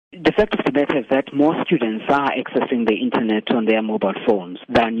The fact of the matter is that more students are accessing the internet on their mobile phones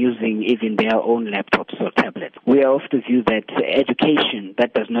than using even their own laptops or tablets. We are of the view that education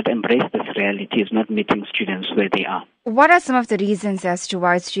that does not embrace this reality is not meeting students where they are. What are some of the reasons as to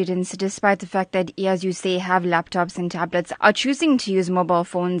why students, despite the fact that, as you say, have laptops and tablets, are choosing to use mobile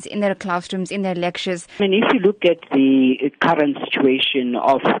phones in their classrooms, in their lectures? I mean, if you look at the current situation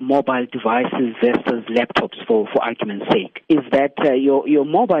of mobile devices versus laptops, for argument's sake, is that your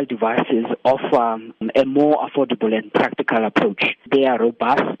mobile devices offer a more affordable and practical approach. They are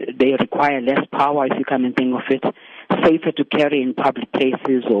robust, they require less power if you come and think of it, safer to carry in public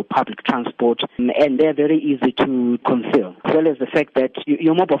places or public transport, and they're very easy to conceal. As well as the fact that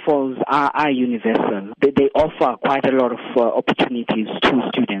your mobile phones are universal. They offer quite a lot of opportunities to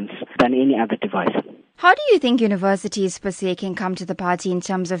students than any other device. How do you think universities per se can come to the party in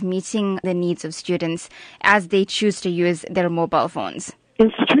terms of meeting the needs of students as they choose to use their mobile phones?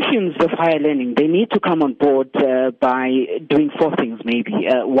 Institutions of higher learning, they need to come on board by doing four things maybe.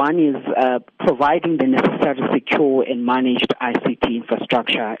 One is providing the necessary secure and managed ICT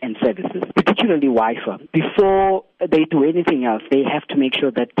infrastructure and services, particularly Wi-Fi. Before they do anything else, they have to make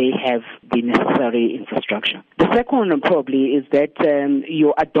sure that they have the necessary infrastructure. The second one probably is that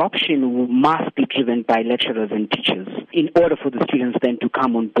your adoption must be driven by lecturers and teachers in order for the students then to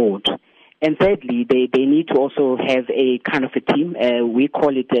come on board. And thirdly, they need to also have a kind of a team. We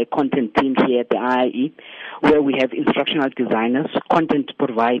call it a content team here at the IIE, where we have instructional designers, content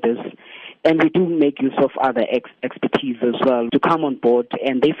providers, and we do make use of other expertise as well to come on board.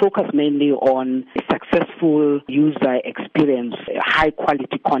 And they focus mainly on successful user experience,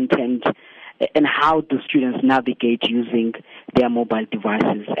 high-quality content, and how do students navigate using their mobile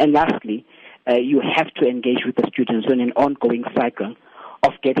devices. And lastly, you have to engage with the students on an ongoing cycle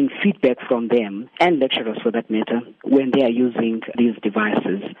of getting feedback from them, and lecturers for that matter, when they are using these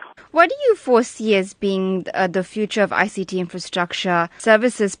devices. What do you foresee as being the future of ICT infrastructure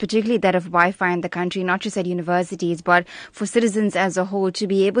services, particularly that of Wi-Fi in the country, not just at universities, but for citizens as a whole to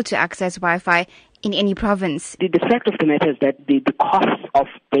be able to access Wi-Fi in any province? The fact of the matter is that the costs of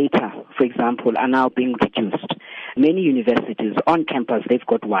data, for example, are now being reduced. Many universities on campus, they've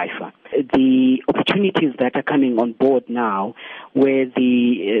got Wi-Fi. The opportunities that are coming on board now, where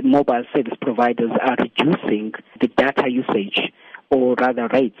the mobile service providers are reducing the data usage, or rather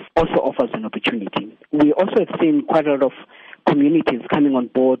rates, also offers an opportunity. We also have seen quite a lot of communities coming on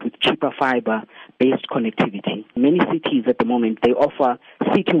board with cheaper fiber-based connectivity. Many cities at the moment, they offer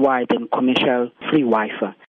citywide and commercial free Wi-Fi.